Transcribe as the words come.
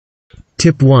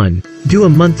Tip 1. Do a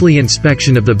monthly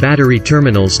inspection of the battery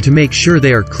terminals to make sure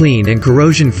they are clean and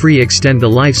corrosion-free. Extend the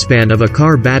lifespan of a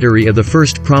car battery. The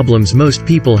first problems most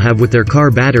people have with their car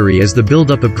battery is the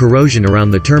buildup of corrosion around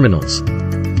the terminals.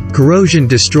 Corrosion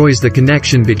destroys the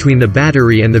connection between the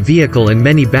battery and the vehicle, and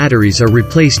many batteries are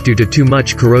replaced due to too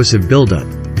much corrosive buildup.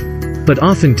 But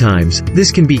oftentimes,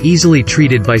 this can be easily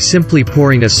treated by simply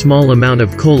pouring a small amount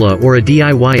of cola or a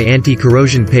DIY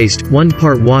anti-corrosion paste, 1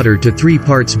 part water to 3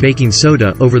 parts baking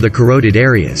soda, over the corroded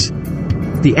areas.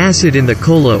 The acid in the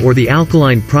cola or the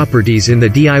alkaline properties in the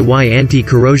DIY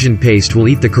anti-corrosion paste will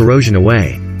eat the corrosion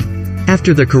away.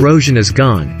 After the corrosion is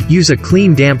gone, use a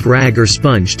clean damp rag or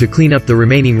sponge to clean up the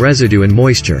remaining residue and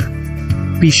moisture.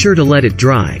 Be sure to let it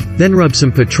dry, then rub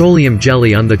some petroleum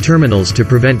jelly on the terminals to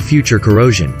prevent future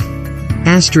corrosion.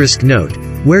 Asterisk note: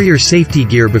 wear your safety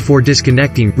gear before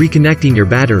reconnecting your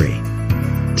battery.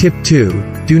 Tip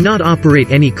 2. Do not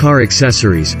operate any car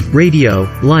accessories, radio,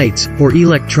 lights, or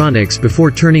electronics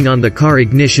before turning on the car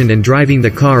ignition and driving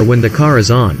the car. When the car is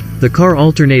on, the car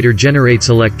alternator generates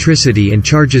electricity and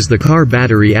charges the car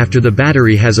battery after the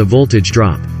battery has a voltage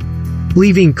drop.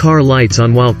 Leaving car lights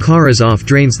on while car is off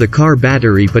drains the car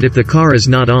battery, but if the car is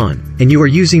not on, and you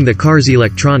are using the car's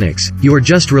electronics, you are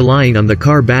just relying on the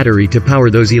car battery to power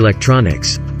those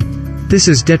electronics. This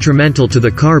is detrimental to the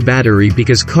car battery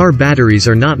because car batteries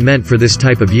are not meant for this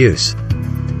type of use.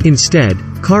 Instead,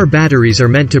 car batteries are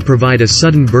meant to provide a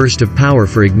sudden burst of power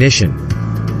for ignition.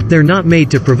 They're not made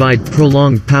to provide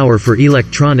prolonged power for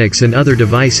electronics and other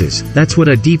devices. That's what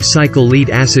a deep cycle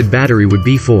lead-acid battery would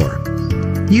be for.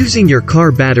 Using your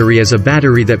car battery as a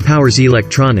battery that powers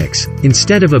electronics,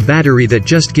 instead of a battery that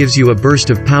just gives you a burst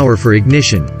of power for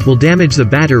ignition, will damage the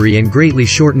battery and greatly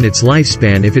shorten its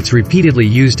lifespan if it's repeatedly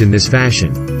used in this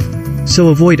fashion. So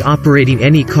avoid operating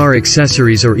any car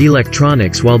accessories or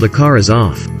electronics while the car is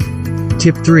off.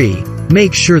 Tip 3.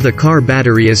 Make sure the car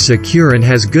battery is secure and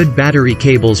has good battery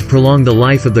cables. Prolong the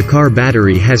life of the car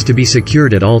battery has to be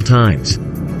secured at all times.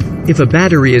 If a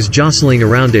battery is jostling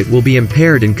around, it will be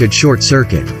impaired and could short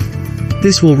circuit.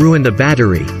 This will ruin the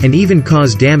battery, and even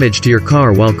cause damage to your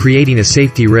car while creating a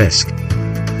safety risk.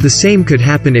 The same could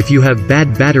happen if you have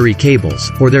bad battery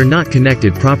cables, or they're not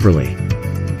connected properly.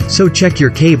 So check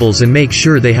your cables and make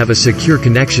sure they have a secure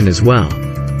connection as well.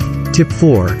 Tip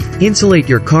 4. Insulate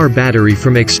your car battery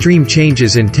from extreme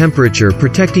changes in temperature.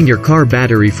 Protecting your car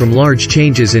battery from large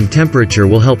changes in temperature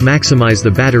will help maximize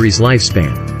the battery's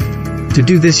lifespan. To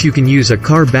do this, you can use a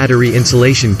car battery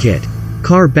insulation kit.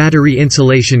 Car battery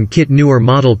insulation kit. Newer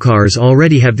model cars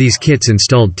already have these kits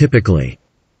installed typically.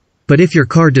 But if your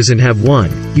car doesn't have one,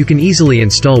 you can easily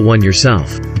install one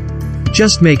yourself.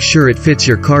 Just make sure it fits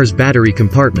your car's battery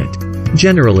compartment.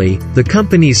 Generally, the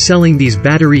companies selling these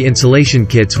battery insulation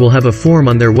kits will have a form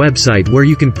on their website where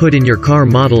you can put in your car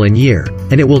model and year,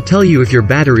 and it will tell you if your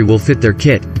battery will fit their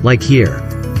kit, like here.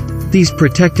 These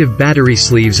protective battery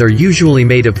sleeves are usually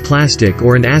made of plastic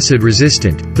or an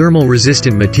acid-resistant,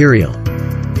 thermal-resistant material.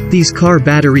 These car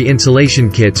battery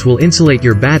insulation kits will insulate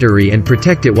your battery and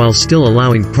protect it while still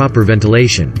allowing proper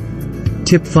ventilation.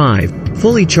 Tip 5.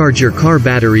 Fully charge your car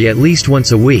battery at least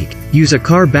once a week. Use a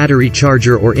car battery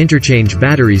charger or interchange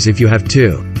batteries if you have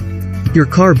two. Your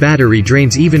car battery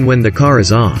drains even when the car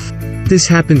is off. This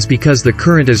happens because the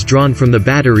current is drawn from the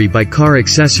battery by car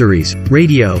accessories,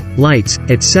 radio, lights,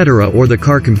 etc., or the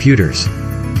car computers.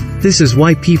 This is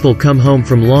why people come home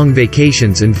from long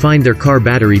vacations and find their car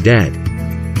battery dead.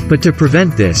 But to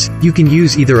prevent this, you can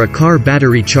use either a car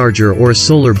battery charger or a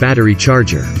solar battery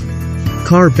charger.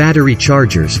 Car battery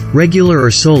chargers, regular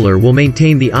or solar, will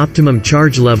maintain the optimum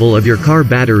charge level of your car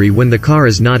battery when the car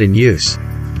is not in use.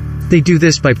 They do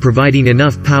this by providing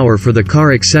enough power for the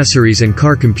car accessories and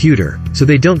car computer, so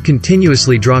they don't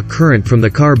continuously draw current from the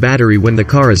car battery when the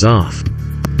car is off.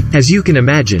 As you can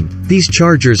imagine, these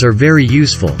chargers are very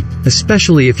useful,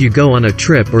 especially if you go on a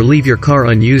trip or leave your car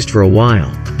unused for a while.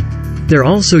 They're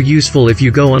also useful if you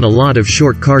go on a lot of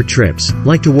short car trips,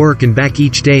 like to work and back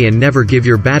each day, and never give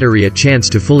your battery a chance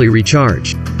to fully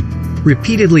recharge.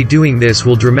 Repeatedly doing this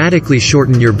will dramatically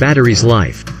shorten your battery's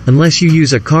life, unless you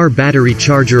use a car battery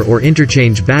charger or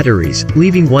interchange batteries,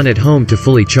 leaving one at home to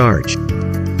fully charge.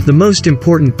 The most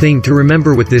important thing to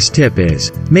remember with this tip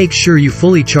is, make sure you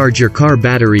fully charge your car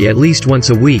battery at least once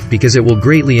a week, because it will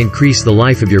greatly increase the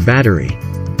life of your battery.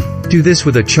 Do this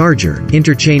with a charger,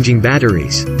 interchanging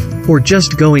batteries, or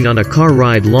just going on a car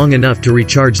ride long enough to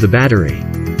recharge the battery.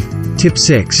 Tip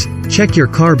 6. Check your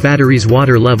car battery's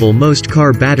water level. Most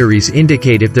car batteries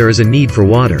indicate if there is a need for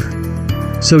water.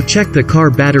 So check the car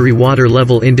battery water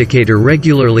level indicator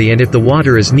regularly, and if the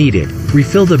water is needed,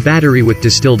 refill the battery with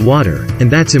distilled water, and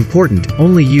that's important,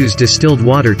 only use distilled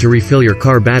water to refill your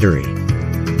car battery.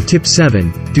 Tip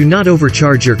 7. Do not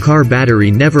overcharge your car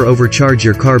battery. Never overcharge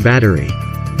your car battery.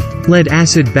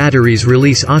 Lead-acid batteries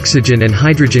release oxygen and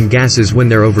hydrogen gases when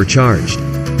they're overcharged.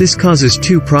 This causes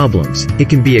two problems: it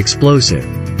can be explosive.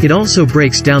 It also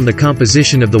breaks down the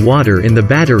composition of the water in the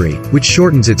battery, which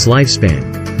shortens its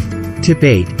lifespan. Tip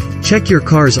 8. Check your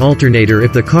car's alternator.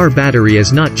 If the car battery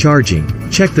is not charging,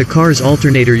 check the car's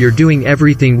alternator. You're doing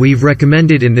everything we've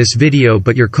recommended in this video,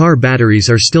 but your car batteries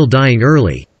are still dying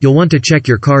early. You'll want to check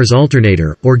your car's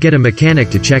alternator, or get a mechanic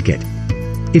to check it.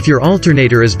 If your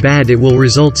alternator is bad, it will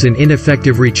result in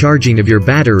ineffective recharging of your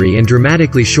battery and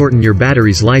dramatically shorten your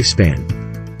battery's lifespan.